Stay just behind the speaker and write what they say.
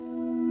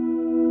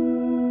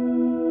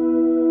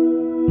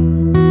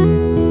Welcome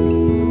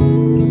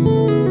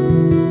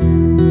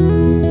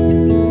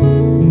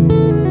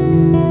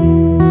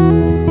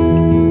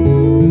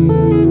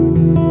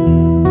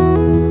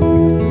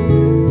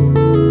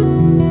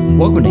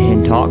to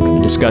Hymn Talk,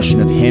 a discussion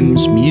of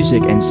hymns,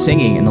 music, and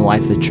singing in the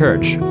life of the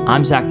church.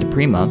 I'm Zach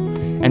DePrima,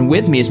 and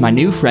with me is my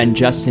new friend,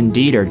 Justin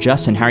Dieter.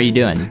 Justin, how are you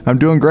doing? I'm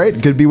doing great.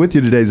 Good to be with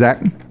you today,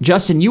 Zach.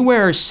 Justin, you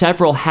wear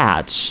several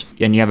hats,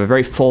 and you have a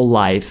very full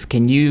life.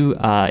 Can you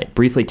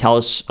briefly tell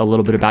us a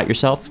little bit about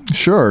yourself?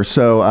 Sure.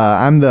 So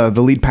I'm the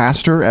lead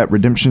pastor at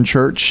Redemption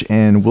Church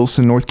in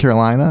Wilson, North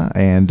Carolina,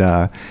 and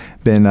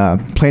been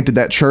planted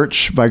that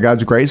church by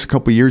God's grace a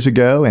couple years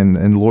ago, and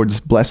the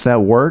Lord's blessed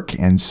that work.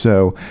 And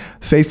so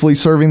faithfully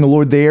serving the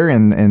Lord there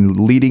and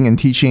leading and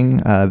teaching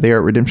there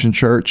at Redemption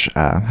Church.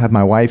 Have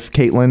my wife,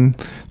 Caitlin,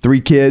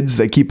 3 kids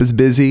that keep us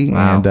busy.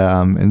 Wow.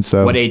 And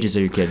so... What ages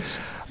are your kids?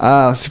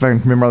 Let's see if I can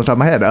remember off the top of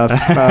my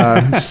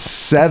head.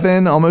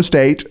 7, almost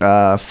 8,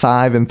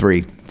 5, and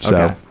 3.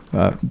 So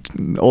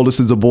oldest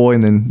is a boy,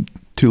 and then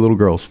 2 little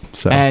girls.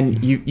 So.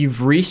 And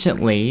you've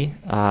recently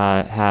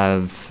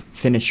have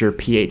finished your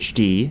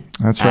PhD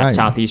at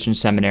Southeastern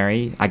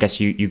Seminary. I guess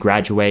you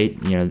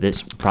graduate,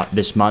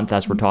 this month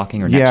as we're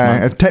talking, or next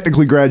month? Yeah, I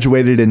technically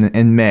graduated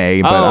in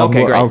May, but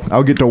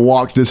I'll get to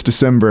walk this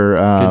December.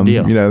 Good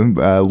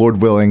deal.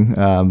 Lord willing.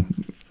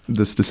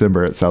 This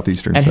December at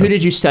Southeastern. And who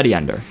did you study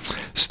under?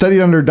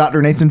 Studied under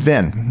Dr. Nathan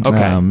Finn.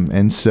 Okay.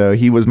 And so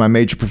he was my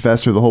major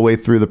professor the whole way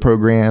through the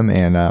program,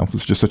 and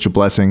was just such a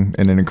blessing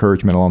and an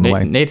encouragement along the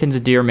way. Nathan's a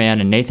dear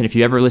man, and Nathan, if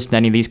you ever listen to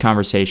any of these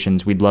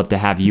conversations, we'd love to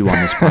have you on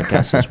this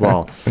podcast as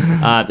well.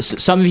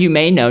 Some of you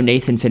may know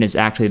Nathan Finn is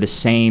actually the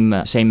same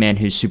man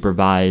who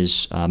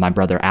supervised my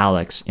brother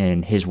Alex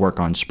in his work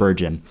on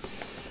Spurgeon.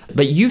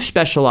 But you've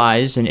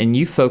specialized and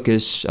you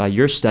focus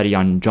your study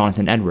on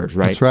Jonathan Edwards,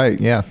 right? That's right.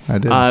 Yeah, I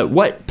did.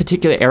 What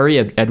particular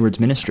area of Edwards'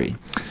 ministry?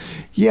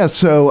 Yeah,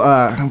 so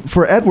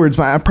for Edwards,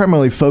 I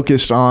primarily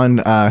focused on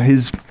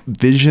his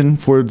vision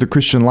for the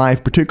Christian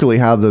life, particularly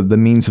how the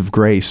means of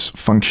grace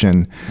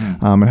function,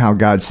 and how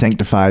God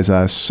sanctifies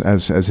us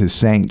as his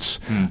saints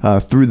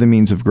through the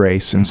means of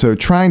grace. And so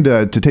trying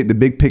to take the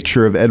big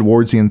picture of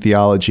Edwardsian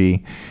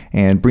theology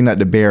and bring that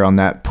to bear on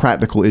that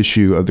practical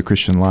issue of the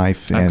Christian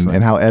life,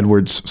 and how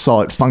Edwards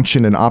saw it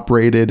function and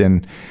operated,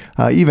 and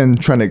even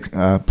trying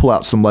to pull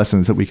out some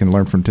lessons that we can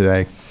learn from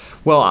today.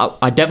 Well,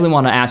 I definitely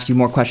want to ask you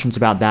more questions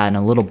about that in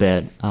a little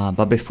bit.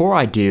 But before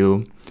I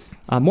do,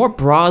 more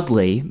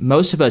broadly,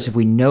 most of us, if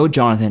we know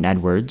Jonathan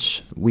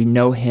Edwards, we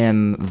know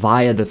him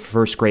via the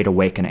First Great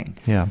Awakening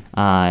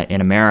in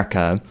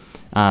America.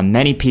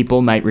 Many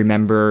people might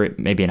remember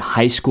maybe in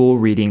high school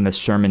reading the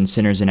sermon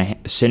Sinners in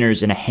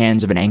the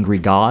Hands of an Angry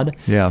God,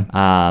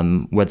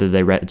 whether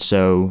they read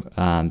so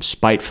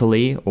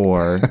spitefully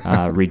or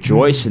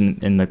rejoice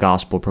in the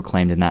gospel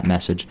proclaimed in that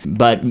message.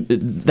 But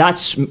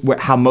that's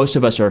how most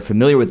of us are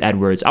familiar with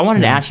Edwards. I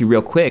wanted to ask you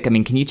real quick,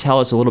 can you tell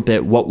us a little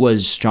bit, what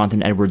was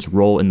Jonathan Edwards'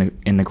 role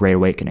in the Great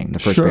Awakening, the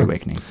First Great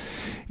Awakening?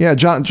 Yeah,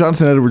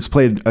 Jonathan Edwards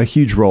played a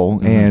huge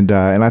role, and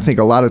I think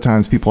a lot of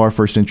times people are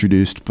first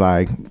introduced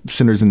by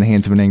Sinners in the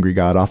Hands of an Angry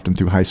God, often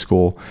through high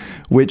school,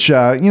 which,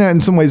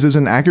 in some ways is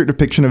an accurate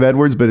depiction of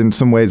Edwards, but in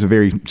some ways a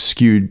very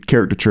skewed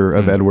caricature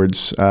of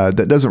Edwards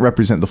that doesn't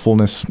represent the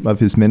fullness of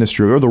his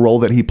ministry or the role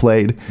that he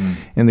played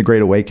in the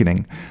Great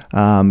Awakening.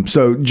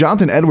 So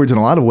Jonathan Edwards, in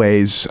a lot of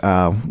ways,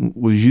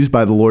 was used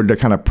by the Lord to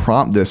kind of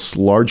prompt this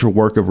larger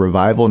work of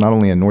revival, not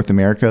only in North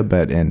America,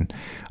 but in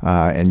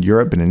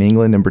Europe and in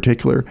England in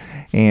particular,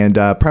 and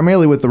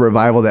primarily with the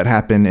revival that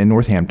happened in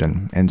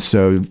Northampton. And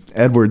so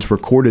Edwards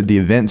recorded the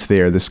events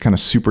there, this kind of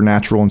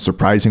supernatural and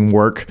surprising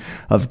work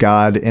of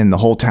God in the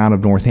whole town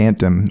of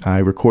Northampton. I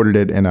recorded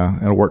it in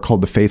a work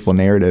called The Faithful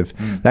Narrative.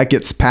 That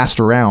gets passed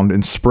around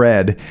and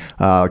spread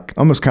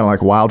almost kind of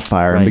like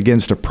wildfire, and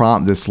begins to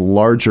prompt this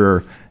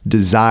larger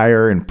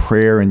desire and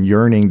prayer and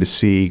yearning to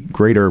see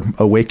greater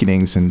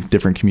awakenings in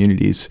different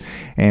communities.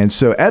 And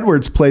so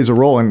Edwards plays a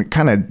role in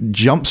kind of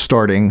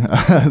jump-starting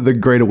the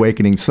Great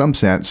Awakening in some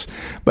sense,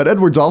 but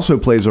Edwards also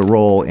plays a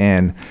role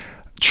in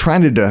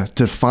trying to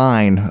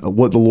define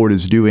what the Lord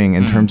is doing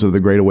in terms of the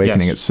Great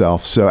Awakening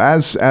itself. So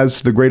as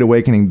the Great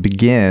Awakening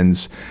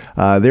begins,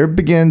 there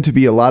begin to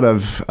be a lot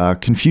of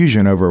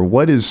confusion over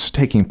what is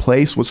taking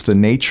place, what's the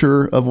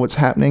nature of what's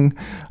happening,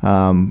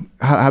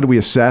 how do we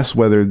assess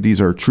whether these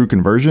are true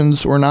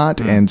conversions or not?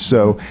 And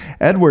so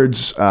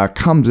Edwards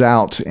comes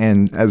out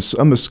and as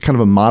almost kind of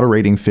a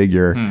moderating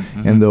figure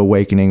in the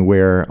Awakening,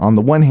 where on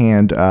the one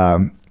hand,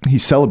 he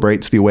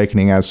celebrates the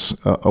awakening as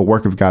a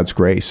work of God's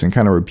grace and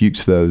kind of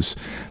rebukes those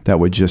that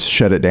would just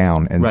shut it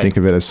down and think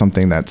of it as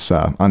something that's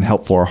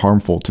unhelpful or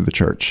harmful to the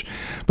church.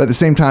 But at the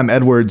same time,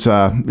 Edwards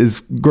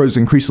grows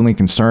increasingly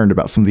concerned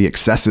about some of the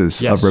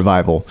excesses of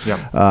revival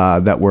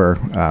that were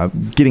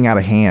getting out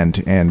of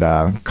hand and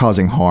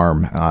causing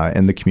harm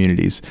in the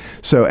communities.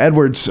 So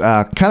Edwards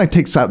kind of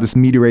takes out this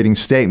moderating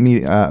stake,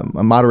 in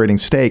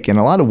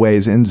a lot of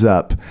ways ends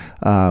up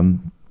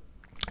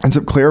ends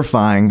up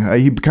clarifying.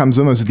 He becomes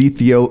almost the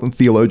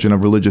theologian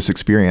of religious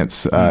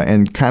experience,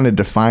 and kind of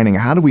defining,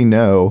 how do we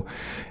know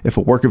if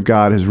a work of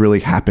God has really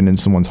happened in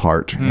someone's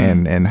heart,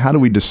 and how do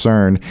we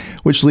discern,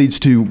 which leads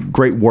to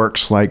great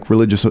works like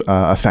Religious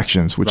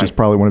Affections, which is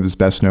probably one of his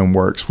best known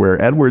works,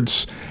 where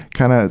Edwards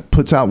kind of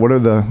puts out what are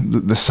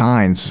the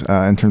signs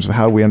in terms of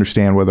how do we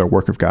understand whether a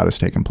work of God has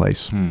taken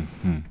place.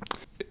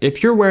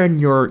 If you're wearing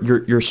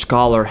your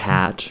scholar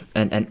hat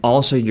and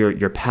also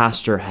your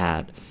pastor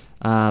hat,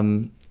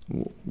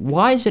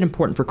 why is it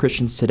important for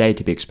Christians today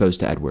to be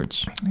exposed to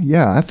Edwards?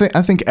 Yeah,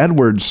 I think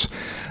Edwards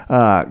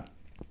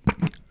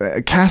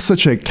casts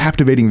such a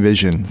captivating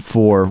vision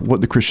for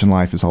what the Christian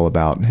life is all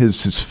about.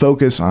 His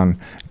focus on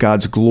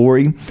God's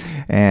glory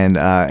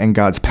and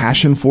God's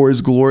passion for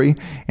His glory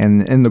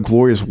and in the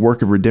glorious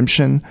work of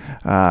redemption.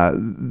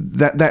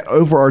 That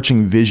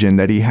overarching vision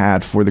that he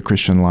had for the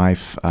Christian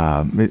life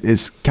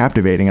is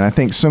captivating, and I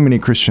think so many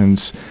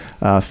Christians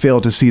fail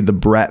to see the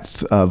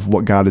breadth of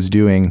what God is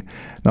doing,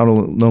 not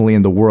only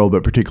in the world,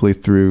 but particularly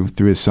through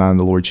His Son,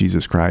 the Lord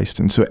Jesus Christ.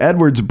 And so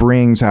Edwards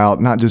brings out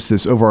not just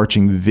this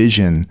overarching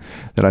vision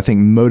that I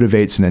think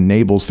motivates and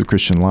enables the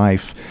Christian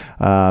life,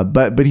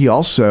 but he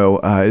also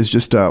is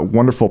just a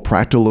wonderful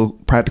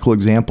practical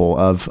example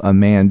of a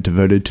man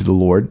devoted to the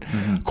Lord,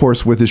 of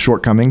course, with his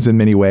shortcomings in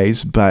many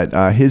ways,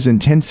 but his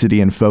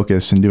intensity and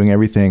focus in doing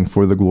everything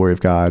for the glory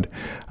of God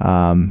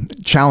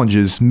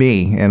challenges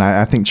me, and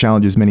I think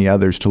challenges many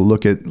others to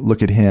look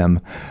at him,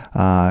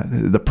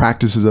 the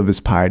practices of his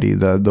piety,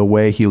 the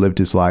way he lived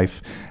his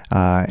life,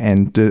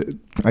 and to,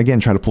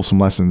 again, try to pull some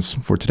lessons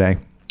for today.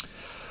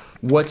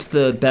 What's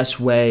the best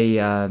way,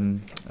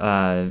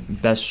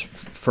 best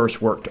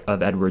first work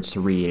of Edwards to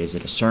read? Is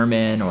it a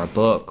sermon or a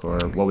book, or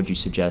what would you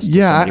suggest if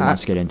somebody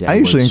wants to get into Edwards? I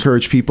usually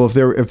encourage people,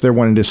 if they're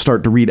wanting to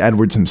start to read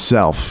Edwards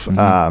himself,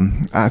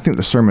 I think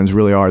the sermons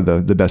really are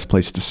the best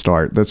place to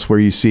start. That's where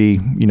you see,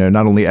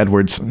 not only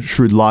Edwards'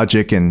 shrewd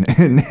logic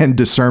and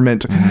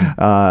discernment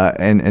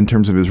and in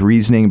terms of his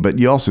reasoning, but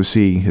you also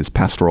see his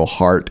pastoral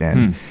heart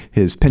and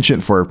his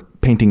penchant for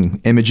painting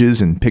images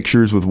and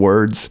pictures with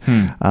words.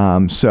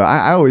 So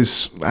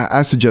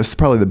I suggest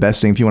probably the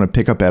best thing if you want to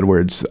pick up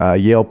Edwards,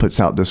 Yale puts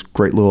out this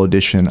great little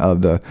edition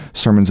of the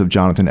Sermons of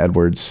Jonathan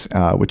Edwards,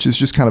 which is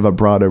just kind of a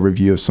broad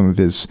overview of some of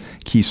his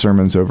key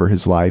sermons over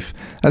his life.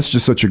 That's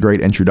just such a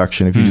great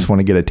introduction if you just want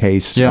to get a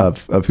taste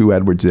of who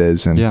Edwards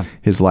is and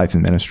his life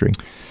and ministry.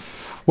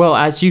 Well,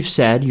 as you've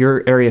said,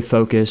 your area of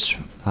focus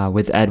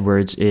with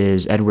Edwards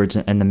is Edwards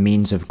and the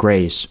means of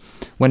grace.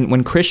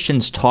 When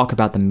Christians talk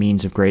about the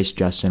means of grace,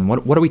 Justin,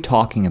 what are we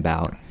talking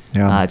about?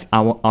 Yeah.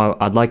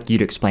 I'd like you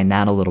to explain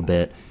that a little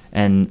bit.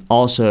 And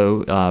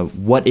also,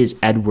 what is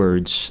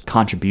Edwards'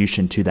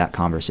 contribution to that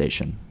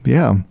conversation?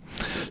 Yeah.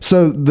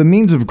 So the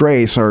means of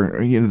grace are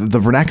the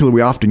vernacular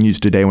we often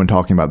use today when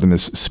talking about them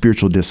is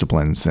spiritual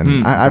disciplines.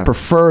 And I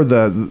prefer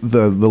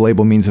the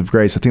label means of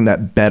grace. I think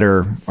that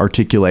better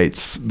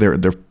articulates their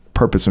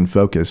purpose and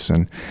focus.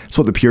 And it's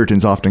what the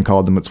Puritans often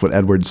called them. It's what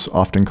Edwards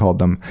often called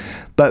them.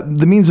 But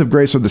the means of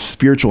grace are the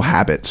spiritual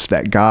habits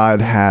that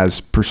God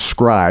has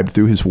prescribed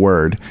through His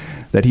Word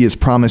that He has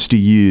promised to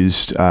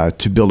use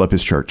to build up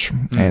His church.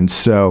 And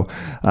so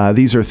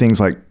these are things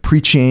like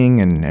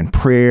preaching and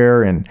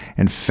prayer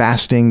and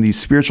fasting, these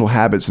spiritual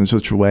habits in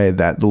such a way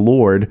that the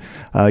Lord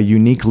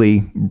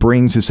uniquely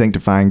brings His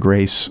sanctifying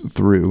grace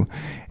through.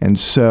 And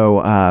so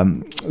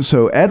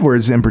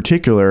Edwards in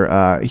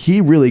particular,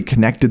 he really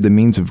connected the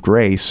means of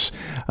grace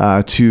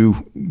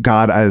to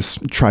God as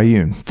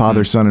triune,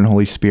 Father, Son, and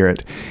Holy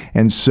Spirit.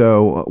 And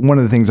so one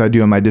of the things I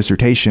do in my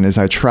dissertation is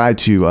I try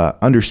to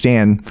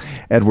understand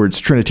Edwards'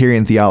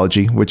 Trinitarian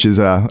theology, which is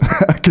a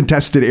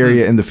contested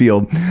area in the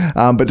field,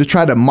 but to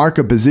try to mark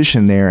a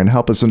position there and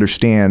help us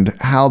understand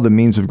how the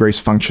means of grace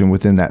function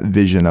within that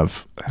vision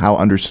of how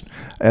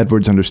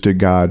Edwards understood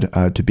God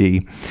to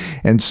be.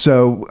 And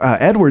so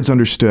Edwards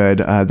understood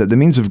that the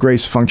means of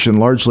grace function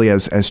largely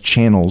as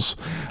channels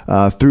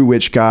through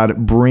which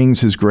God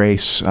brings His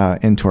grace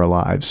into our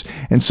lives.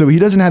 And so he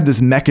doesn't have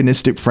this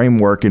mechanistic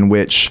framework in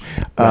which,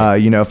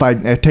 if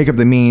I take up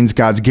the means,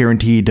 God's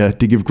guaranteed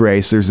to give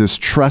grace. There's this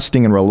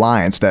trusting and reliance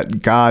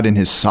that God in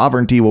His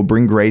sovereignty will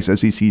bring grace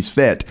as He sees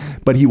fit,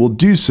 but He will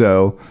do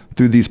so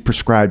through these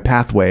prescribed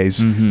pathways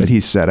that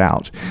He's set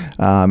out.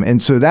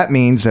 And so that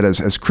means that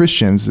as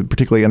Christians,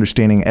 particularly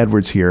understanding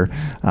Edwards here,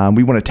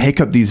 we want to take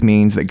up these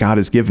means that God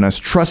has given us,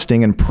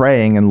 trusting and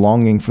praying and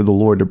longing for the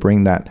Lord to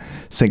bring that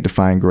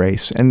sanctifying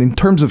grace. And in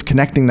terms of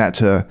connecting that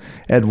to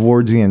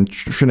Edwardian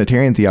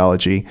Trinitarian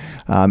theology,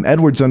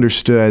 Edwards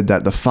understood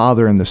that the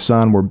Father and the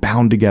Son were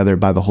bound together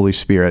by the Holy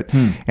Spirit.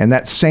 And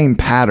that same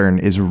pattern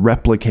is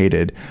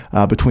replicated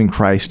between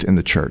Christ and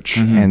the church.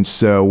 And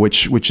so,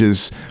 which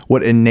is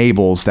what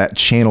enables that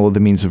channel of the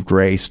means of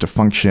grace to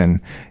function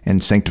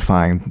and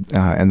sanctifying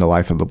in the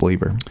life of the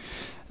believer.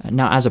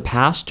 Now, as a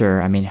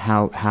pastor, I mean,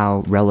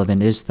 how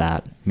relevant is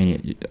that? I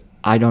mean,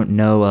 I don't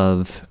know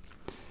of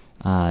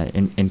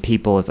in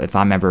people. If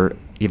I'm ever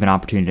given an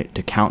opportunity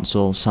to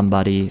counsel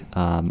somebody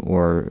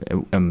or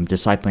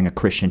discipling a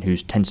Christian who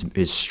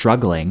is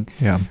struggling,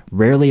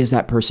 rarely is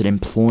that person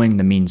employing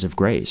the means of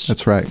grace.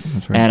 That's right.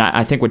 And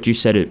I think what you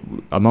said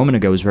a moment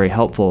ago was very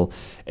helpful.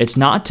 It's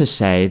not to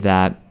say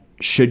that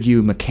should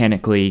you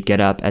mechanically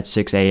get up at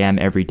 6 a.m.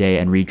 every day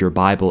and read your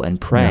Bible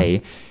and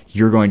pray,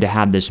 you're going to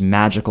have this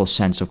magical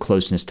sense of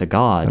closeness to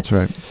God. That's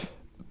right.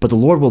 But the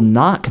Lord will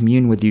not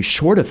commune with you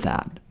short of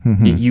that.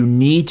 You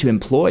need to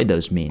employ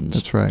those means.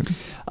 That's right.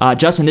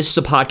 Justin, this is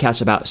a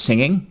podcast about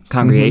singing,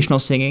 congregational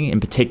singing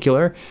in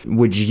particular.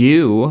 Would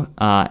you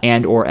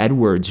and or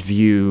Edwards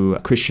view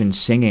Christian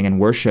singing and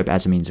worship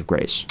as a means of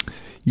grace?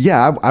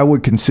 Yeah, I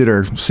would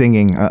consider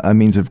singing a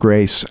means of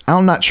grace.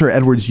 I'm not sure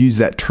Edwards used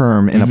that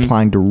term in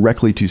applying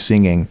directly to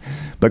singing,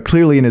 but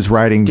clearly in his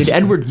writings... Did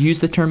Edward use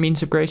the term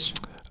means of grace?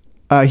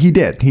 He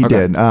did. He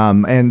did.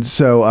 And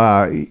so,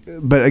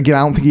 but again, I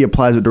don't think he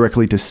applies it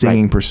directly to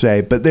singing per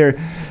se. But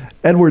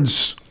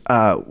Edwards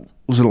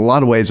was in a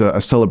lot of ways a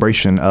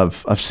celebration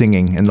of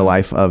singing in the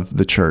life of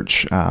the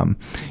church.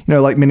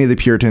 Like many of the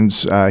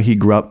Puritans, he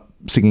grew up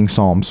singing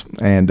psalms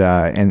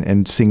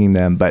and singing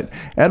them. But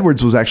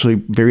Edwards was actually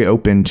very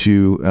open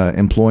to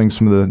employing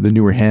some of the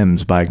newer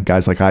hymns by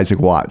guys like Isaac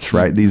Watts,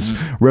 right? These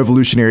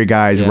revolutionary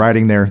guys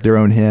writing their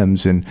own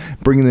hymns and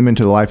bringing them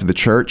into the life of the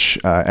church.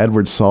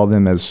 Edwards saw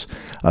them as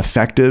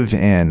effective.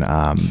 And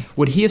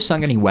would he have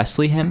sung any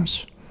Wesley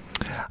hymns?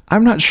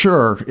 I'm not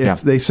sure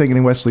if they sang any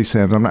Wesley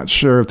hymns. I'm not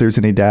sure if there's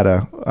any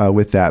data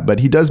with that, but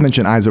he does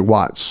mention Isaac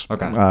Watts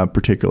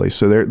particularly.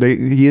 So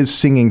he is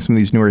singing some of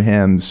these newer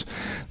hymns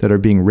that are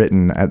being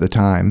written at the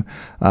time.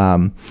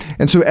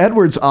 And so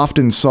Edwards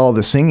often saw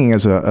the singing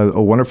as a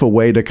wonderful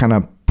way to kind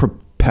of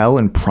propel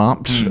and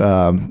prompt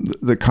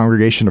the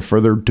congregation to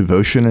further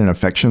devotion and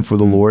affection for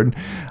the Lord.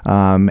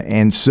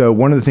 And so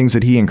one of the things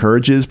that he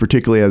encourages,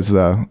 particularly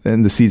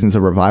in the seasons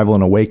of revival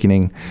and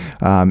awakening,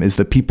 is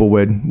that people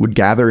would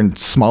gather in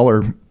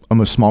smaller,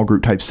 almost small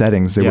group type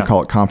settings. They would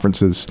call it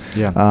conferences.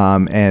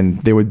 And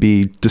there would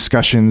be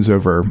discussions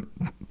over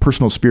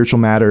personal spiritual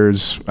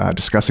matters,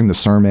 discussing the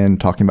sermon,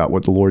 talking about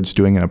what the Lord's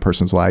doing in a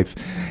person's life.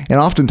 And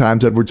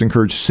oftentimes Edwards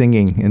encouraged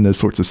singing in those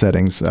sorts of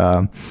settings,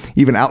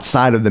 even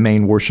outside of the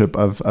main worship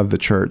of the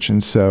church.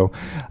 And so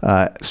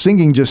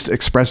singing just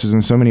expresses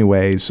in so many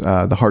ways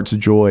the heart's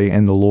joy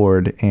in the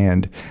Lord.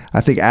 And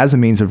I think as a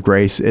means of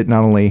grace, it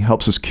not only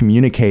helps us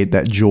communicate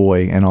that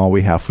joy and all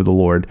we have for the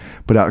Lord,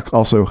 but it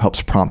also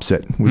helps prompts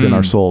it within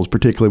our souls,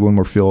 particularly when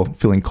we're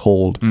feeling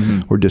cold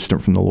or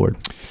distant from the Lord.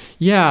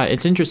 Yeah,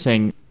 it's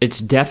interesting.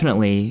 It's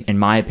definitely, in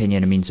my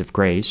opinion, a means of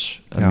grace,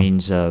 a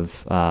means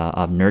of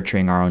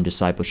nurturing our own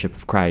discipleship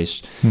of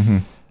Christ.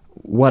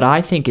 What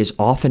I think is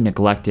often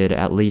neglected,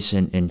 at least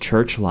in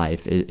church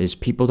life, is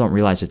people don't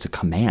realize it's a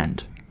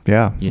command.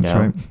 Yeah, that's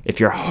right.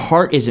 If your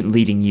heart isn't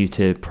leading you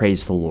to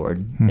praise the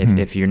Lord,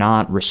 if you're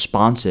not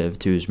responsive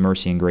to His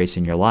mercy and grace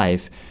in your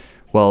life,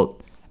 well,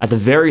 at the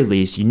very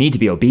least, you need to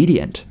be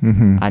obedient.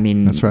 I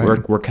mean, That's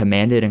right. we're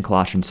commanded in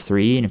Colossians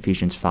 3 and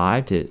Ephesians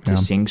 5 to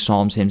sing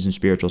psalms, hymns, and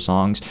spiritual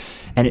songs.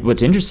 And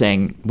what's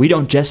interesting, we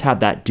don't just have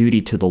that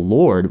duty to the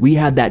Lord, we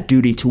have that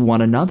duty to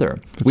one another.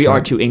 We are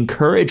to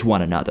encourage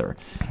one another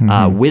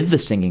with the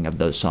singing of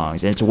those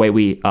songs. And it's a way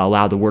we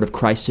allow the word of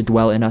Christ to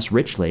dwell in us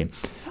richly.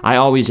 I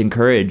always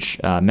encourage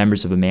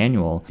members of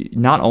Emmanuel,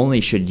 not only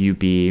should you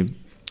be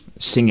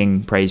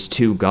singing praise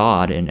to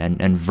God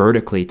and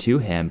vertically to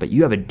Him, but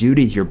you have a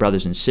duty to your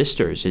brothers and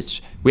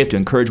sisters. We have to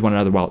encourage one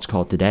another while it's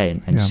called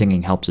today, and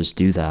singing helps us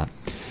do that.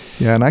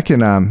 Yeah, and I can,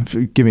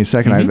 give me a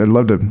second, I'd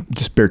love to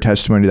just bear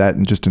testimony to that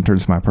in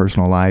terms of my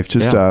personal life.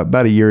 Just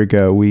about a year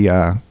ago, we,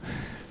 I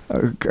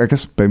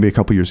guess maybe a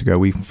couple years ago,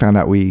 we found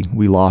out we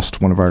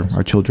lost one of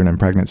our children in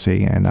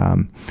pregnancy,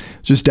 and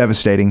just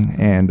devastating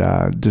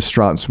and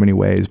distraught in so many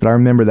ways. But I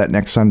remember that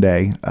next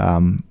Sunday,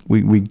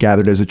 we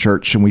gathered as a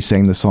church and we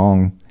sang the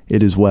song,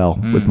 "It Is Well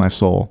with My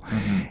Soul."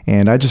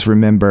 And I just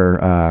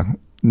remember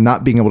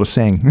not being able to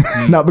sing,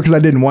 not because I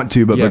didn't want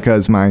to, but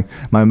because my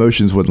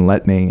emotions wouldn't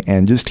let me.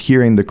 And just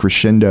hearing the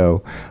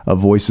crescendo of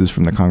voices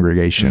from the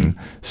congregation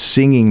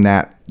singing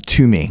that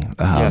to me,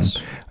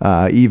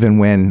 even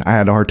when I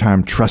had a hard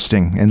time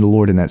trusting in the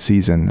Lord in that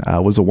season,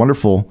 was a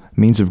wonderful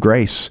means of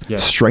grace.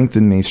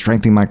 Strengthened me,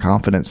 strengthening my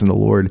confidence in the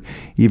Lord,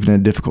 even in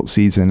a difficult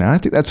season. And I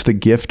think that's the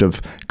gift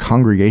of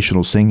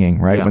congregational singing,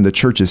 right? When the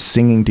church is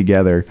singing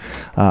together,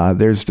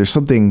 there's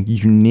something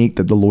unique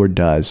that the Lord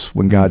does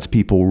when God's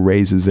people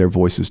raises their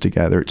voices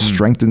together. It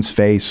strengthens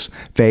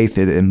faith,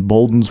 it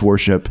emboldens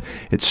worship,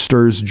 it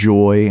stirs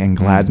joy and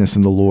gladness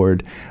in the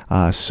Lord.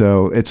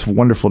 So it's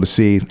wonderful to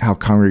see how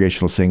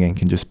congregational singing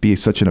can just be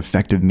such an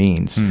effective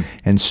means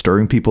in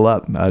stirring people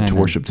up to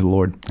worship to the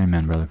Lord.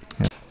 Amen, brother.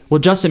 Well,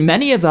 Justin,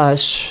 many of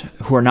us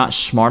who are not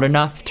smart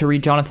enough to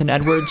read Jonathan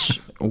Edwards,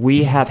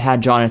 we have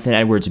had Jonathan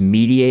Edwards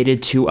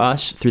mediated to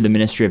us through the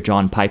ministry of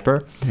John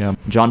Piper.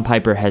 John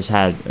Piper has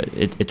had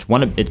it's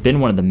been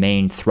one of the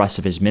main thrusts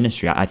of his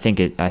ministry. I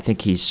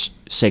think he's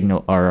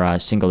singled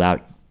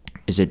out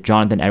is it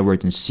Jonathan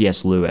Edwards and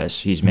C.S.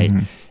 Lewis? He's made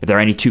if there are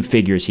any two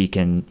figures he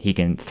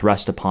can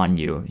thrust upon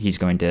you, he's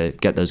going to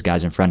get those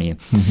guys in front of you.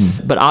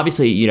 But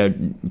obviously,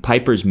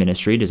 Piper's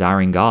ministry,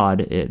 Desiring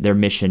God, their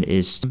mission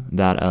is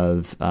that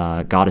of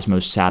God is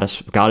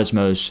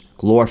most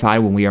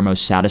glorified when we are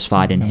most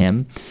satisfied in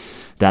Him.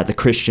 That the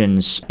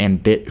Christian's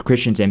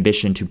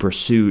ambition to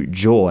pursue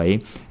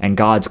joy and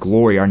God's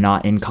glory are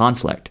not in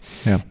conflict.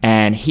 Yeah.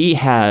 And he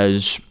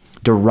has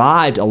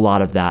derived a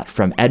lot of that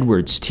from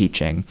Edwards'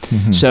 teaching.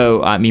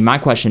 So, my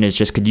question is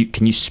just, can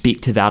you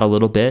speak to that a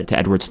little bit, to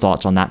Edwards'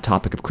 thoughts on that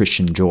topic of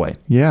Christian joy?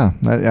 Yeah,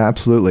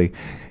 absolutely.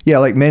 Yeah,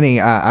 like many,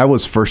 I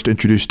was first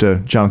introduced to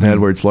Jonathan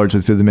Edwards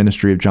largely through the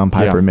ministry of John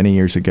Piper many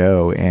years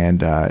ago,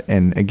 and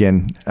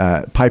again,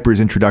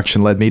 Piper's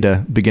introduction led me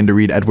to begin to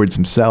read Edwards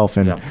himself,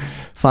 and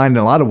find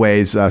in a lot of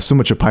ways so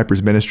much of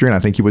Piper's ministry, and I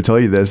think he would tell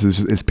you this,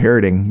 is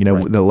parroting,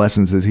 the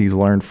lessons that he's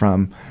learned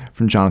from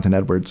Jonathan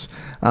Edwards.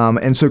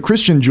 And so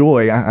Christian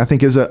joy, I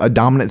think, is a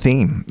dominant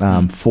theme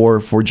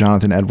for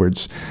Jonathan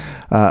Edwards.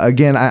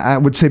 Again, I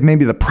would say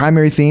maybe the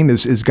primary theme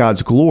is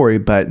God's glory,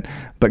 but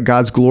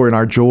God's glory and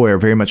our joy are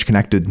very much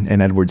connected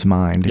in Edwards'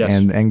 mind. Yes.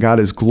 And God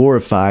is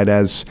glorified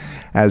as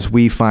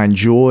we find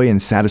joy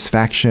and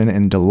satisfaction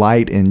and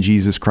delight in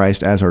Jesus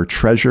Christ as our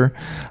treasure,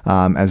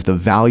 as the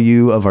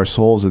value of our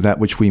souls, of that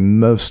which we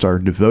most are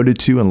devoted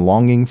to and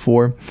longing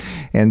for.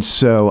 And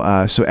so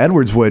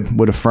Edwards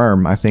would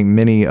affirm, I think,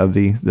 many of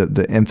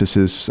the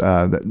emphasis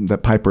that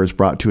Piper has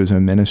brought to his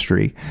own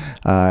ministry.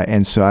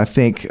 And so I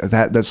think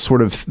those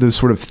sort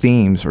of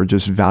themes are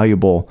just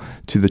valuable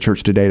to the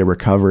church today to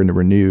recover and to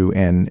renew.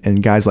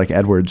 And guys like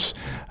Edwards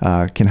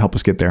can help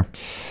us get there.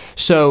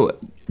 So,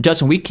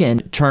 Justin, we can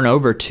turn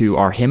over to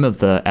our hymn of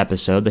the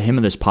episode, the hymn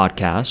of this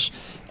podcast.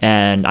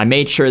 And I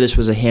made sure this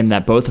was a hymn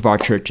that both of our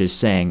churches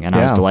sing, and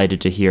I was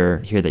delighted to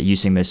hear that you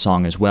sing this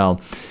song as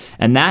well.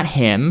 And that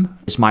hymn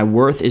is "My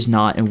Worth Is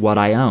Not in What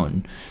I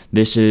Own."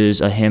 This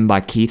is a hymn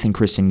by Keith and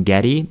Kristen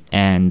Getty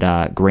and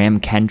Graham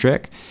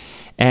Kendrick,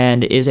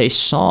 and is a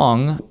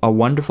song, a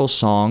wonderful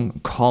song,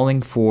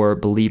 calling for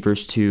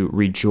believers to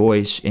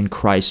rejoice in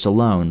Christ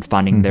alone,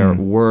 finding their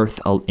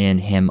worth in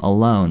Him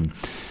alone.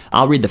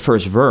 I'll read the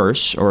first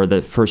verse, or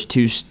the first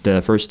two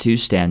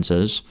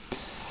stanzas.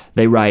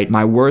 They write,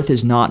 "My worth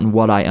is not in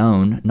what I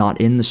own, not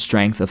in the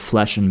strength of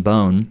flesh and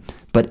bone,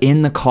 but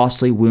in the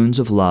costly wounds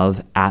of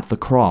love at the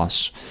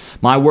cross.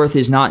 My worth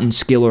is not in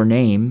skill or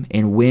name,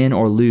 in win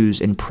or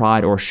lose, in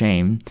pride or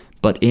shame,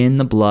 but in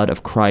the blood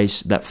of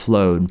Christ that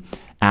flowed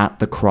at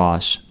the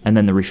cross." And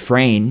then the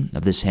refrain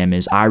of this hymn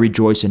is, "I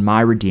rejoice in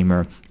my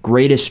Redeemer,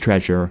 greatest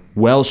treasure,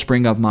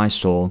 wellspring of my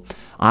soul.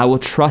 I will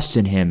trust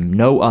in Him,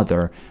 no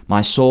other.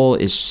 My soul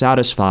is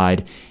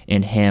satisfied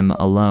in Him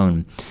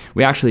alone."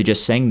 We actually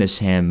just sang this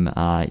hymn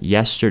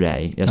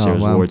yesterday. Yesterday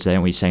was Lord's Day,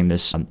 and we sang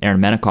this.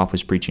 Aaron Menikoff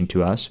was preaching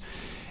to us,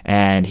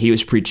 and he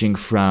was preaching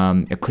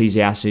from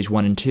Ecclesiastes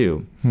 1 and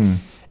 2.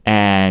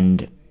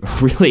 And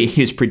really,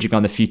 he was preaching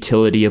on the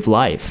futility of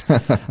life.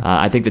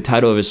 I think the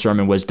title of his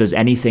sermon was, "Does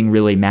Anything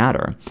Really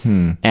Matter?"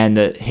 And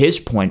his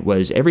point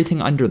was,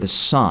 everything under the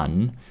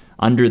sun,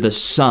 under the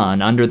sun,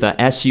 under the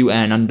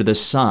sun, under the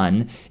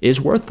sun,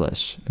 is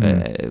worthless.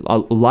 A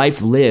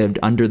life lived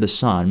under the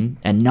sun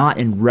and not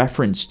in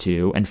reference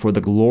to and for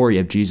the glory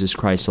of Jesus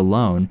Christ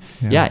alone,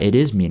 it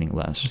is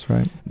meaningless. That's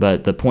right.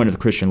 But the point of the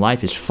Christian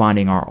life is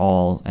finding our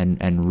all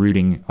and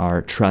rooting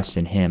our trust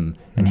in Him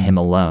and Him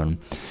alone.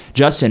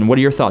 Justin, what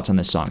are your thoughts on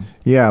this song?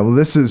 Yeah, well,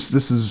 this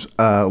is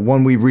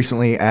one we've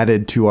recently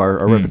added to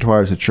our repertoire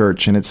as a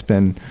church, and it's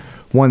been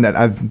one that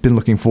I've been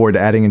looking forward to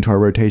adding into our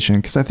rotation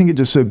because I think it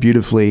just so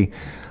beautifully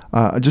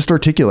just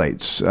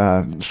articulates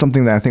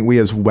something that I think we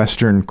as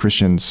Western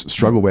Christians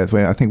struggle with.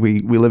 I think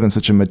we live in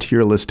such a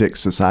materialistic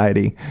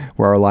society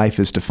where our life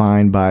is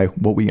defined by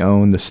what we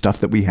own, the stuff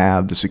that we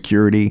have, the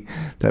security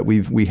that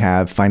we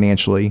have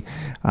financially.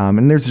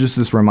 And there's just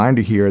this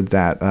reminder here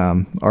that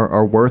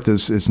our worth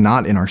is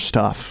not in our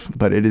stuff,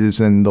 but it is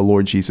in the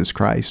Lord Jesus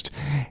Christ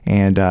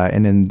and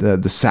in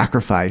the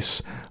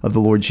sacrifice of the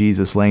Lord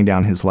Jesus laying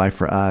down His life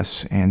for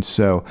us. And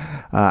so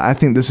I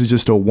think this is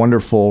just a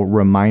wonderful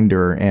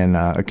reminder and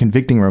a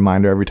convicting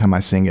reminder every time I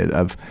sing it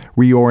of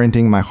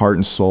reorienting my heart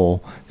and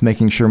soul,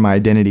 making sure my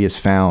identity is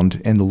found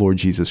in the Lord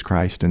Jesus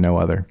Christ and no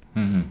other.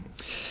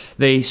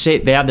 They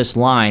have this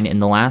line in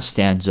the last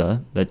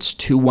stanza that's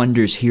 "Two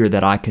wonders here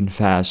that I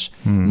confess,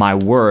 my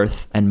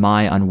worth and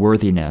my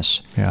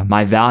unworthiness,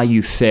 my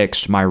value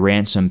fixed, my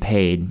ransom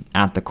paid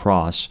at the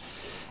cross."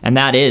 And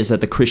that is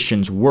that the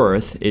Christian's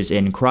worth is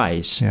in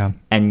Christ,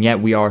 and yet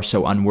we are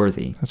so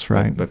unworthy. That's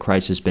right. But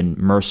Christ has been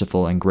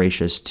merciful and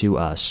gracious to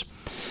us.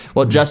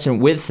 Well, Justin,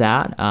 with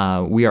that,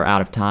 we are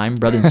out of time.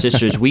 Brothers and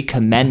sisters, we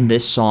commend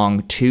this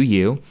song to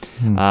you.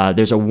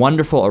 There's a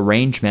wonderful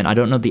arrangement. I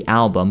don't know the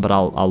album, but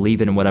I'll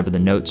leave it in whatever the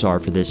notes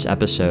are for this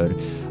episode,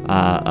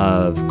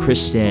 of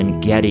Kristen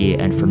Getty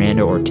and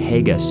Fernando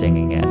Ortega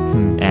singing it.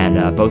 And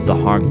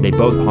they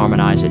both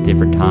harmonize at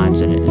different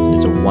times, and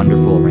it's a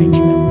wonderful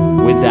arrangement.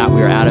 With that,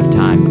 we are out of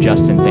time.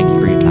 Justin, thank you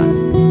for your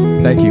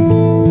time. Thank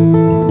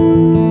you.